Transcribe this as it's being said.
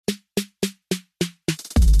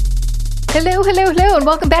Hello, and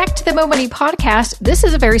welcome back to the Mo Money Podcast. This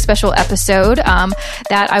is a very special episode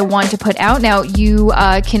that I want to put out. Now, you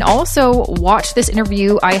can also watch this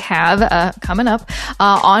interview I have coming up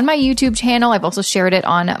on my YouTube channel. I've also shared it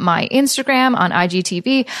on my Instagram, on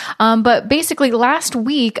IGTV. But basically, last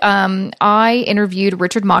week, I interviewed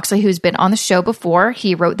Richard Moxley, who's been on the show before.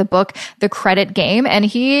 He wrote the book, The Credit Game, and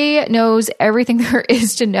he knows everything there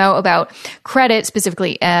is to know about credit,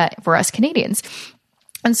 specifically for us Canadians.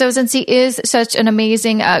 And so since he is such an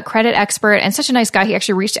amazing credit expert and such a nice guy, he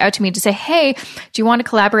actually reached out to me to say, hey, do you want to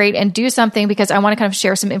collaborate and do something? Because I want to kind of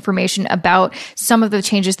share some information about some of the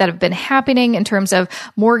changes that have been happening in terms of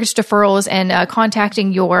mortgage deferrals and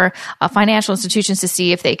contacting your financial institutions to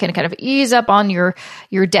see if they can kind of ease up on your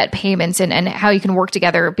debt payments and how you can work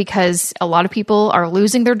together, because a lot of people are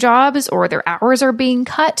losing their jobs or their hours are being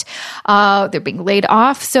cut. They're being laid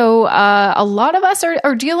off. So a lot of us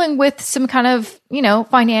are dealing with some kind of,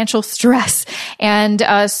 financial stress. And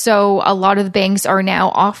so a lot of the banks are now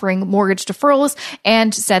offering mortgage deferrals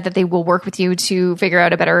and said that they will work with you to figure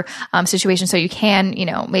out a better situation so you can,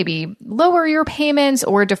 maybe lower your payments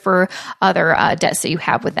or defer other debts that you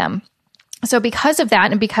have with them. So because of that,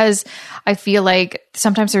 and because I feel like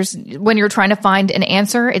sometimes when you're trying to find an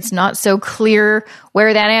answer, it's not so clear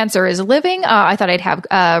where that answer is living. I thought I'd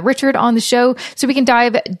have Richard on the show so we can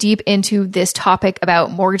dive deep into this topic about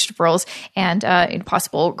mortgage deferrals and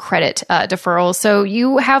possible credit deferrals. So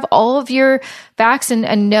you have all of your facts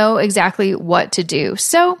and know exactly what to do.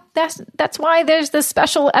 So that's why there's this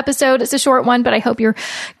special episode. It's a short one, but I hope you're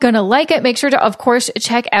going to like it. Make sure to, of course,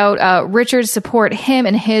 check out Richard, support him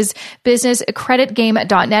and his business.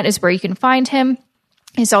 Creditgame.net is where you can find him.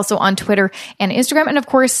 He's also on Twitter and Instagram. And of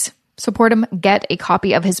course, support him. Get a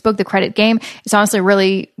copy of his book, The Credit Game. It's honestly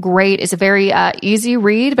really great. It's a very easy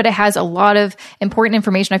read, but it has a lot of important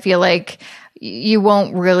information. I feel like you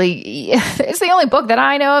won't really, it's the only book that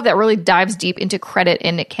I know of that really dives deep into credit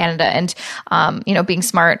in Canada and, being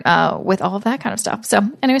smart with all of that kind of stuff. So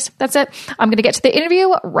anyways, that's it. I'm going to get to the interview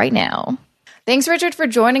right now. Thanks, Richard, for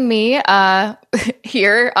joining me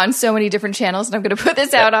here on so many different channels, and I'm going to put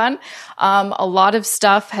this out on. A lot of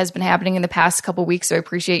stuff has been happening in the past couple of weeks, so I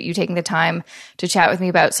appreciate you taking the time to chat with me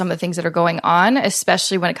about some of the things that are going on,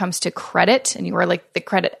 especially when it comes to credit. And you are like the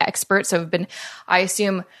credit expert, so I've been, I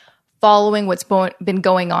assume, following what's been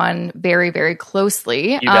going on very, very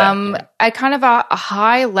closely. At kind of a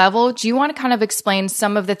high level, do you want to kind of explain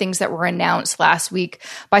some of the things that were announced last week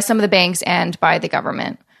by some of the banks and by the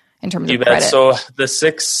government in terms of credit? So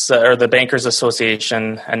the Bankers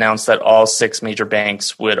Association announced that all 6 major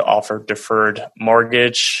banks would offer deferred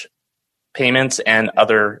mortgage payments and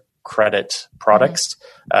other credit products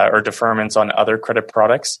or deferments on other credit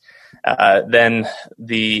products. Then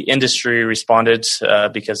the industry responded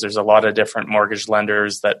because there's a lot of different mortgage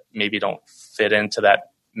lenders that maybe don't fit into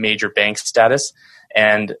that major bank status.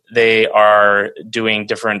 And they are doing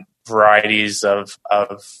different varieties of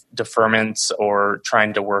deferments or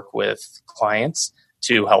trying to work with clients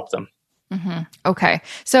to help them. Mm-hmm. Okay.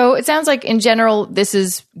 So it sounds like in general, this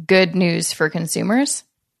is good news for consumers.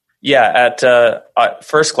 Yeah. At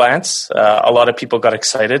first glance, a lot of people got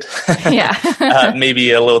excited. Yeah.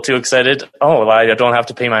 Maybe a little too excited. Oh, well, I don't have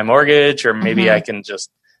to pay my mortgage, or maybe I can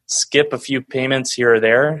just skip a few payments here or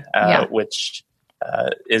there, which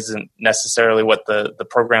isn't necessarily what the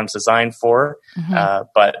program's designed for.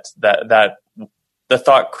 But that the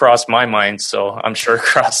thought crossed my mind, so I'm sure it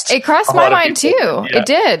crossed my mind too. Yeah. It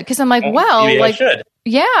did, because I'm like, I should.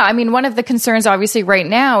 Yeah, I mean, one of the concerns obviously right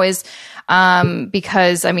now is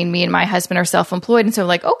because me and my husband are self-employed, and so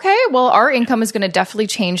like, okay, well, our income is going to definitely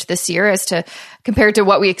change this year as to compared to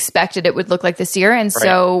what we expected it would look like this year. And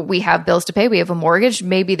so we have bills to pay. We have a mortgage.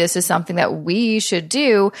 Maybe this is something that we should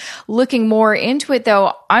do. Looking more into it,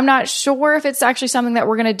 though, I'm not sure if it's actually something that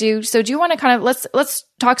we're going to do. So do you want to kind of, let's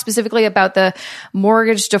talk specifically about the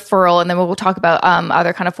mortgage deferral, and then we'll talk about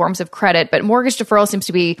other kind of forms of credit. But mortgage deferral seems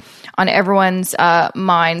to be on everyone's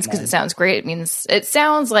minds because it sounds great. It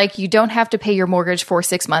sounds like you don't have to pay your mortgage for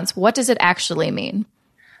 6 months. What does it actually mean?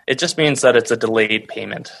 It just means that it's a delayed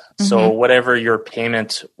payment. So whatever your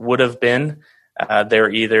payment would have been,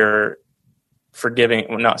 they're either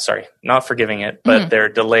not forgiving it, but they're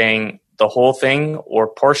delaying the whole thing or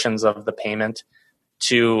portions of the payment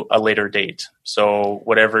to a later date. So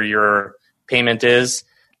whatever your payment is,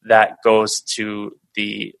 that goes to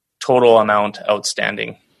the total amount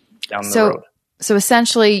outstanding down the road. So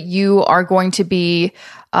essentially you are going to be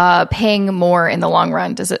paying more in the long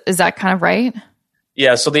run. Is that kind of right?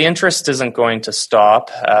 Yeah, so the interest isn't going to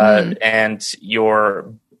stop, and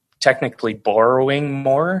you're technically borrowing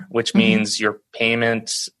more, which means your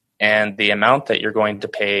payment and the amount that you're going to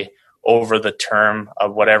pay over the term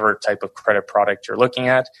of whatever type of credit product you're looking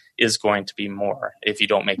at is going to be more if you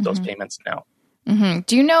don't make those payments now.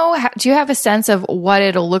 Do you have a sense of what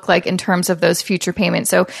it'll look like in terms of those future payments?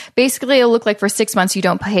 So basically it'll look like for 6 months you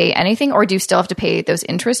don't pay anything, or do you still have to pay those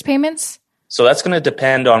interest payments? So that's going to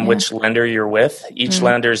depend on which lender you're with. Each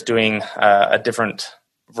lender is doing a different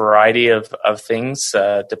variety of things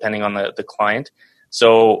depending on the client.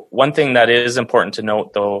 So one thing that is important to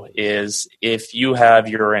note, though, is if you have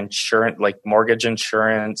your insurance, like mortgage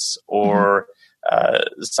insurance or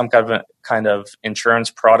some kind of insurance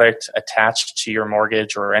product attached to your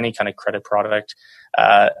mortgage or any kind of credit product,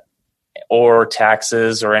 or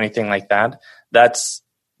taxes or anything like that, that's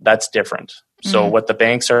different. So what the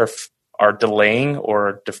banks are delaying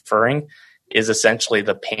or deferring is essentially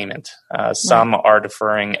the payment. Some are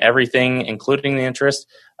deferring everything, including the interest,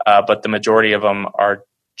 but the majority of them are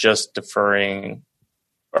just deferring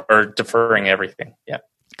everything. Yeah.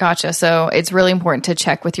 Gotcha. So it's really important to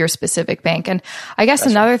check with your specific bank. And I guess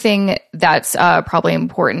another thing that's probably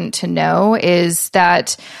important to know is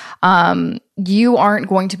that you aren't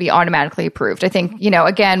going to be automatically approved. I think,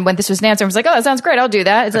 again, when this was an answer, I was like, oh, that sounds great. I'll do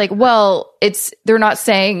that. It's like, well, they're not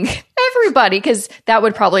saying everybody, because that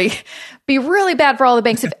would probably be really bad for all the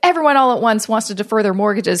banks if everyone all at once wants to defer their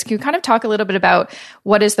mortgages. Can you kind of talk a little bit about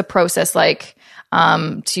what is the process like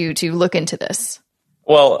to look into this?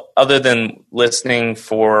 Well, other than listening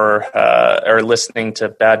or listening to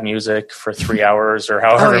bad music for 3 hours or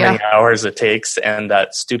however many hours it takes, and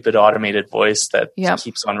that stupid automated voice that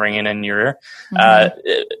keeps on ringing in your ear,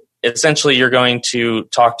 essentially you're going to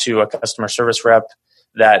talk to a customer service rep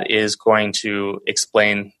that is going to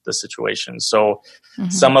explain the situation. So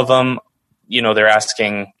some of them, they're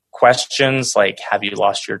asking questions like, have you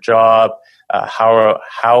lost your job?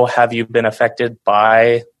 How have you been affected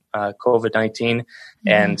by COVID-19?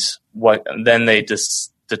 And then they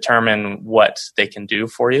just determine what they can do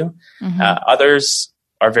for you. Others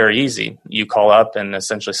are very easy. You call up and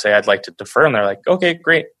essentially say, I'd like to defer. And they're like, okay,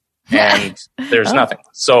 great. And there's nothing.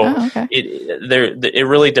 So it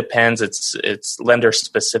really depends. It's lender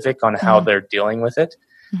specific on how they're dealing with it.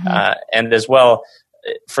 And as well,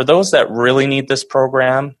 for those that really need this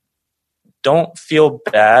program, don't feel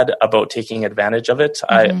bad about taking advantage of it.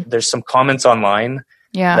 There's some comments online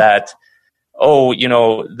that,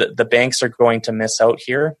 the banks are going to miss out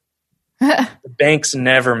here. The banks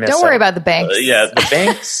never miss out. Don't worry about the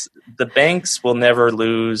banks. The banks will never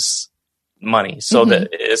lose money. So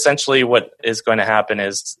essentially what is going to happen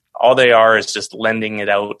is all they are is just lending it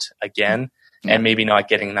out again and maybe not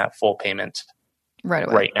getting that full payment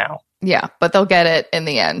right now. Yeah, but they'll get it in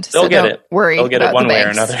the end. They'll get it. Worry. They'll get it one way or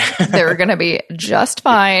another. They're going to be just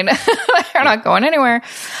fine. They're not going anywhere.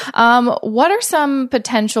 What are some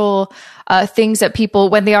potential things that people,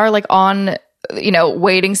 when they are like on,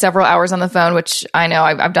 waiting several hours on the phone, which I know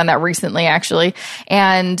I've done that recently actually.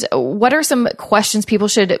 And what are some questions people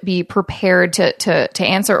should be prepared to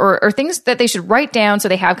answer, or things that they should write down so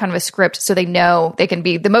they have kind of a script so they know they can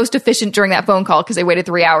be the most efficient during that phone call because they waited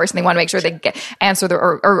 3 hours and they want to make sure they answer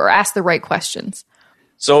or ask the right questions?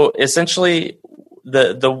 So essentially,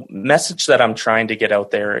 the message that I'm trying to get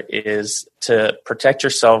out there is to protect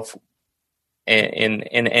yourself in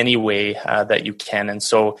any way that you can. And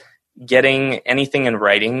so getting anything in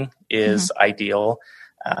writing is ideal.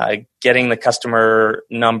 Getting the customer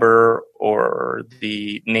number or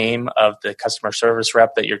the name of the customer service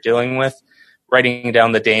rep that you're dealing with, writing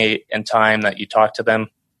down the day and time that you talk to them.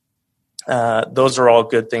 Those are all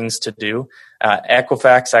good things to do.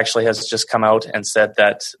 Equifax actually has just come out and said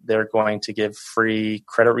that they're going to give free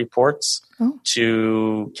credit reports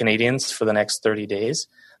to Canadians for the next 30 days.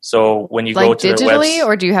 So when you go to their digitally,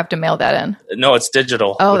 or do you have to mail that in? No, it's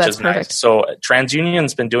digital. Oh, which that's is perfect. Nice. So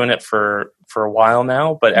TransUnion's been doing it for a while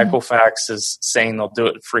now, but Equifax is saying they'll do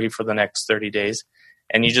it free for the next 30 days.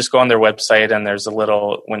 And you just go on their website and there's a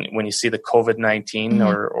little, when you see the COVID-19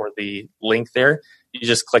 or the link there, you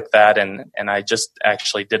just click that, and I just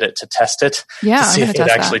actually did it to test it to see if it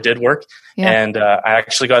actually did work. Yeah. And I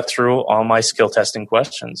actually got through all my skill testing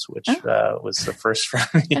questions, which was the first for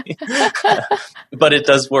me. But it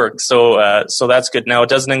does work, so that's good. Now it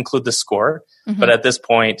doesn't include the score, but at this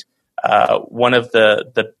point, one of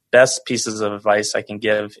the best pieces of advice I can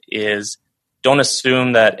give is don't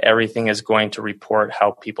assume that everything is going to report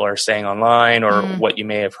how people are saying online or what you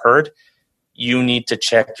may have heard. You need to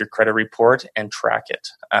check your credit report and track it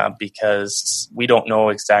because we don't know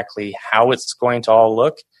exactly how it's going to all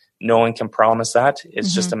look. No one can promise that.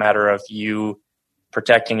 It's just a matter of you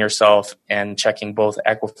protecting yourself and checking both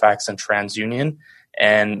Equifax and TransUnion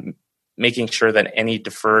and making sure that any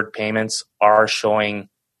deferred payments are showing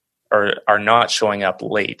are not showing up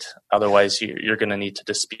late. Otherwise, you're going to need to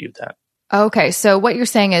dispute that. Okay. So what you're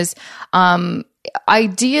saying is,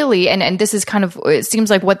 ideally, and this is kind of, it seems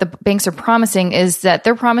like what the banks are promising is that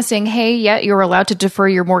they're promising, hey, yeah, you're allowed to defer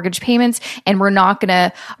your mortgage payments, and we're not going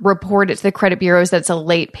to report it to the credit bureaus that's a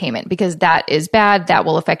late payment, because that is bad. That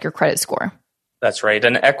will affect your credit score. That's right.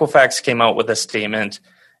 And Equifax came out with a statement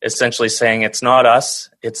essentially saying it's not us,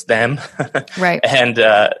 it's them. Right. And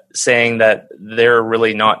saying that they're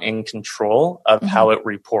really not in control of how it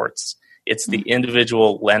reports. It's the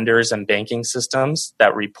individual lenders and banking systems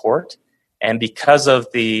that report. And because of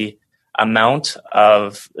the amount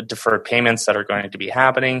of deferred payments that are going to be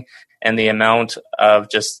happening and the amount of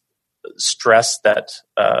just stress that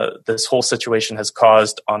this whole situation has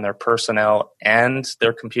caused on their personnel and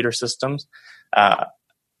their computer systems,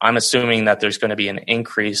 I'm assuming that there's going to be an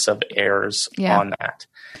increase of errors on that.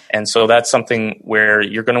 And so that's something where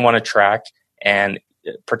you're going to want to track and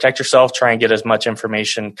protect yourself, try and get as much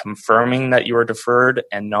information confirming that you are deferred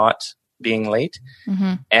and not being late.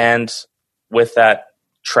 And with that,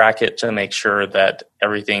 track it to make sure that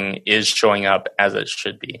everything is showing up as it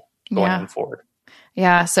should be going forward.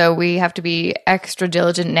 Yeah. So we have to be extra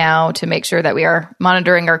diligent now to make sure that we are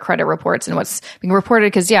monitoring our credit reports and what's being reported.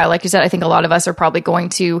 Because, like you said, I think a lot of us are probably going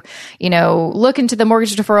to, look into the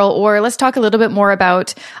mortgage deferral, or let's talk a little bit more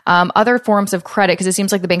about other forms of credit. Because it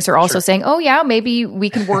seems like the banks are also saying, oh, yeah, maybe we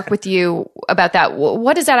can work with you about that.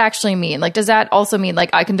 What does that actually mean? Like, does that also mean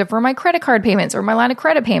like I can defer my credit card payments or my line of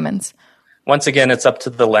credit payments? Once again, it's up to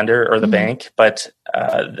the lender or the bank. But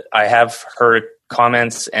I have heard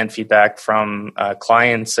comments and feedback from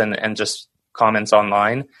clients and just comments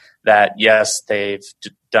online that yes, they've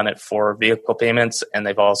done it for vehicle payments and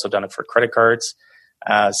they've also done it for credit cards.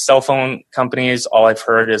 Cell phone companies, all I've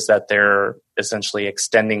heard is that they're essentially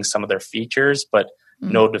extending some of their features, but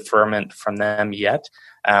no deferment from them yet.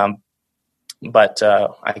 But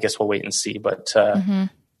I guess we'll wait and see. But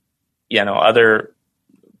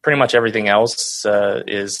pretty much everything else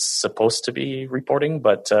is supposed to be reporting,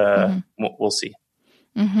 but we'll see.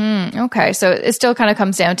 Okay. So it still kind of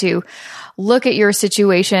comes down to look at your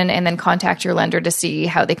situation and then contact your lender to see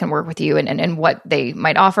how they can work with you and what they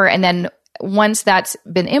might offer. And then once that's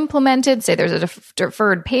been implemented, say there's a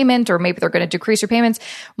deferred payment, or maybe they're going to decrease your payments,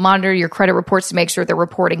 monitor your credit reports to make sure they're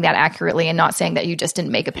reporting that accurately and not saying that you just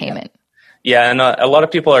didn't make a payment. Yeah, and a lot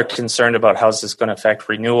of people are concerned about how is this going to affect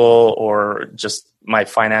renewal or just my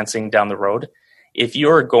financing down the road. If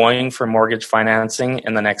you're going for mortgage financing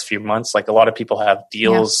in the next few months, like a lot of people have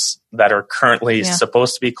deals that are currently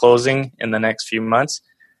supposed to be closing in the next few months,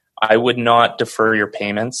 I would not defer your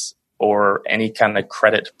payments or any kind of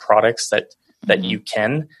credit products that you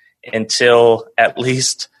can until at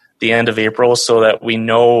least the end of April, so that we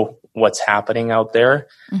know what's happening out there.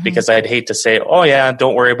 Because I'd hate to say, oh yeah,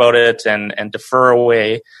 don't worry about it and defer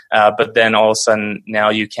away. But then all of a sudden now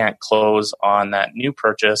you can't close on that new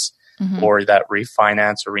purchase or that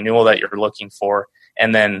refinance or renewal that you're looking for.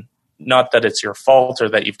 And then not that it's your fault or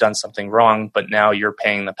that you've done something wrong, but now you're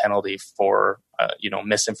paying the penalty for,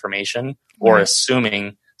 misinformation or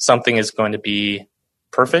assuming something is going to be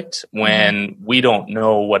perfect when we don't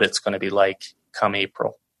know what it's going to be like come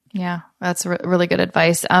April. Yeah, that's really good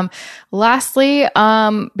advice. Lastly,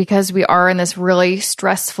 because we are in this really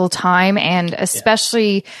stressful time, and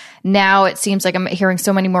especially now it seems like I'm hearing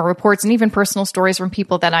so many more reports and even personal stories from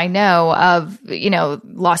people that I know of,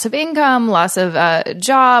 loss of income, loss of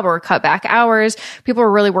job, or cut back hours. People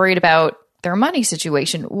are really worried about their money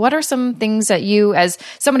situation. What are some things that you, as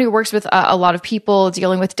somebody who works with a lot of people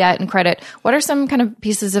dealing with debt and credit, what are some kind of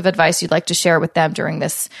pieces of advice you'd like to share with them during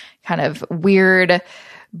this kind of weird,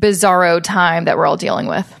 bizarro time that we're all dealing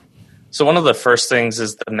with? So one of the first things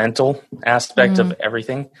is the mental aspect of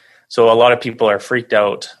everything. So a lot of people are freaked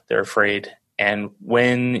out, they're afraid. And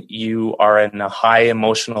when you are in a high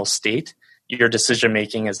emotional state, your decision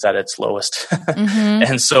making is at its lowest.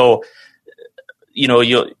 And so,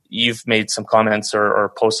 you've made some comments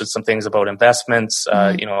or posted some things about investments.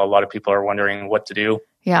 A lot of people are wondering what to do.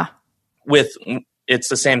 Yeah. It's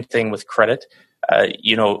the same thing with credit.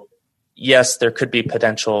 Yes, there could be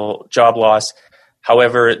potential job loss.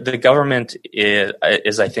 However, the government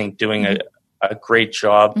is I think, doing a great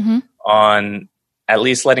job on at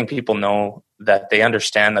least letting people know that they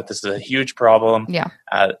understand that this is a huge problem. Yeah.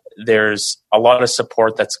 There's a lot of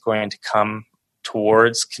support that's going to come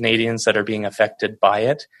towards Canadians that are being affected by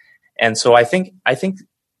it. And so I think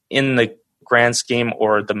in the grand scheme,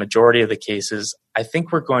 or the majority of the cases, I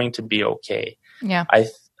think we're going to be okay. Yeah.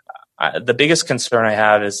 The biggest concern I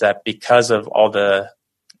have is that because of all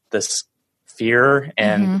this fear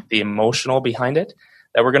and the emotional behind it,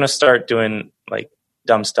 that we're going to start doing like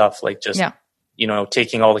dumb stuff like just,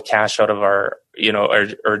 taking all the cash out of our,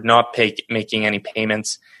 or not making any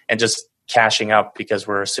payments and just cashing up because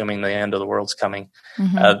we're assuming the end of the world's coming.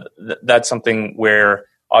 That's something where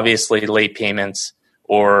obviously late payments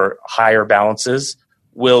or higher balances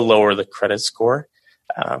will lower the credit score.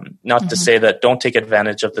 Not to say that don't take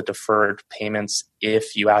advantage of the deferred payments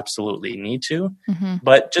if you absolutely need to,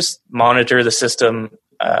 but just monitor the system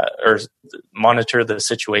or monitor the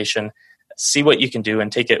situation, see what you can do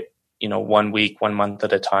and take it, 1 week, 1 month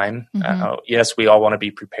at a time. Yes, we all want to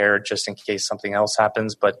be prepared just in case something else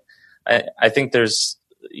happens, but I think there's,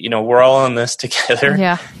 we're all in this together.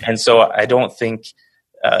 Yeah. And so I don't think,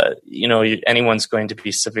 anyone's going to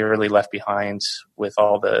be severely left behind with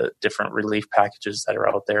all the different relief packages that are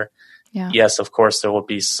out there. Yeah. Yes, of course, there will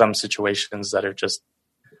be some situations that are just,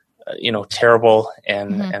 terrible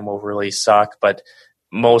and will really suck. But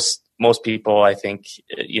most people, I think,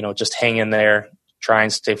 just hang in there, try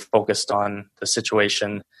and stay focused on the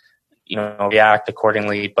situation, react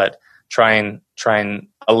accordingly, but try and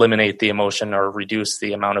eliminate the emotion or reduce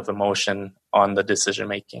the amount of emotion on the decision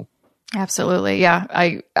making. Absolutely. Yeah.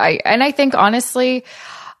 I think honestly,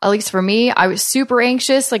 at least for me, I was super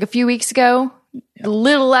anxious like a few weeks ago, a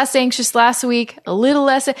little less anxious last week, a little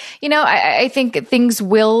less, I think things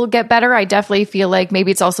will get better. I definitely feel like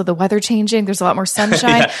maybe it's also the weather changing. There's a lot more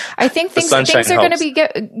sunshine. I think things are going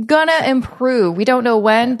to gonna improve. We don't know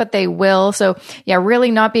when, but they will. So yeah,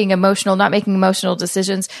 really not being emotional, not making emotional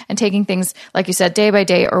decisions and taking things, like you said, day by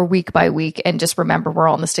day or week by week. And just remember, we're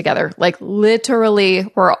all in this together. Like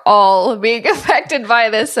literally we're all being affected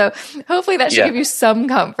by this. So hopefully that should give you some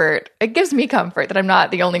comfort. It gives me comfort that I'm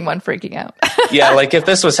not the only one freaking out. Yeah. Like if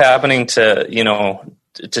this was happening to,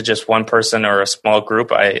 to just one person or a small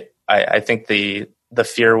group, I think the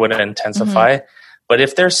fear would intensify. But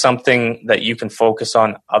if there's something that you can focus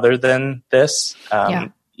on other than this,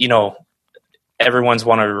 everyone's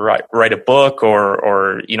want to write a book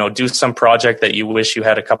or, do some project that you wish you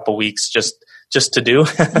had a couple weeks just to do,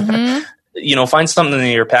 find something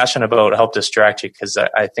that you're passionate about, help distract you. Cause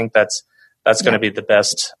I think that's going to be the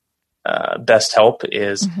best help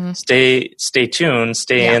is stay tuned,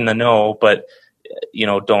 stay in the know, but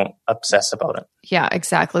don't obsess about it. Yeah,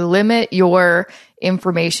 exactly. Limit your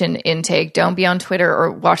information intake. Don't be on Twitter or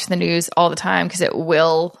watch the news all the time because it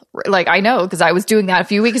will, I know because I was doing that a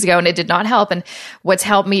few weeks ago and it did not help. And what's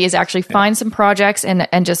helped me is actually find some projects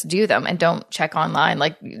and just do them and don't check online,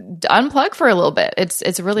 unplug for a little bit.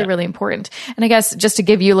 It's really, really important. And I guess just to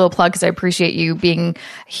give you a little plug, because I appreciate you being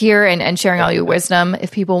here and sharing all your wisdom. If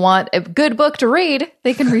people want a good book to read,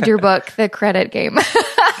 they can read your book, The Credit Game.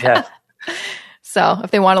 Yeah. So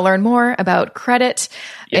if they want to learn more about credit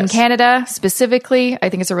in Canada specifically, I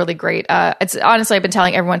think it's a really great, it's honestly, I've been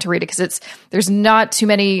telling everyone to read it because there's not too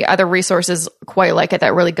many other resources quite like it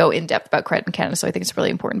that really go in depth about credit in Canada. So I think it's a really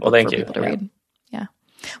important book for people to read. Yeah.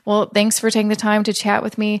 Well, thanks for taking the time to chat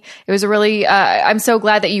with me. It was a really, I'm so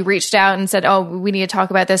glad that you reached out and said, oh, we need to talk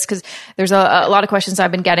about this because there's a lot of questions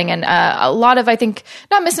I've been getting and a lot of, I think,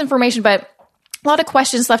 not misinformation, but a lot of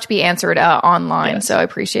questions left to be answered online. Yes. So I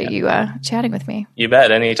appreciate you chatting with me. You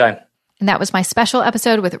bet. Anytime. And that was my special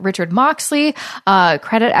episode with Richard Moxley,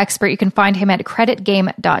 credit expert. You can find him at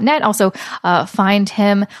creditgame.net. Also, find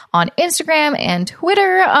him on Instagram and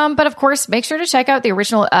Twitter. But of course, make sure to check out the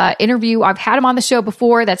original interview. I've had him on the show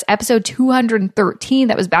before. That's episode 213.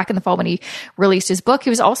 That was back in the fall when he released his book.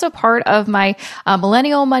 He was also part of my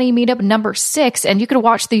Millennial Money Meetup number 6. And you could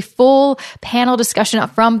watch the full panel discussion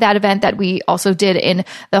from that event that we also did in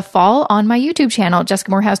the fall on my YouTube channel,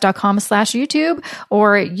 jessicamorehouse.com/YouTube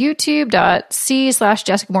or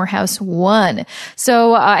youtube.com/JessicaMorehouse1.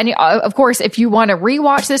 So, and of course, if you want to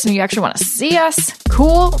rewatch this and you actually want to see us,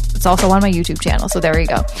 cool. It's also on my YouTube channel. So there you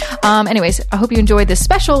go. Anyways, I hope you enjoyed this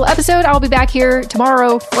special episode. I'll be back here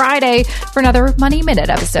tomorrow, Friday, for another Money Minute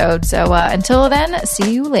episode. So until then,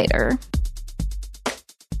 see you later.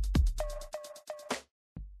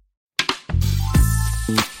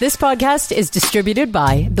 This podcast is distributed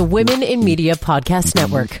by the Women in Media Podcast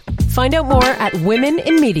Network. Find out more at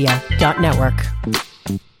womeninmedia.network.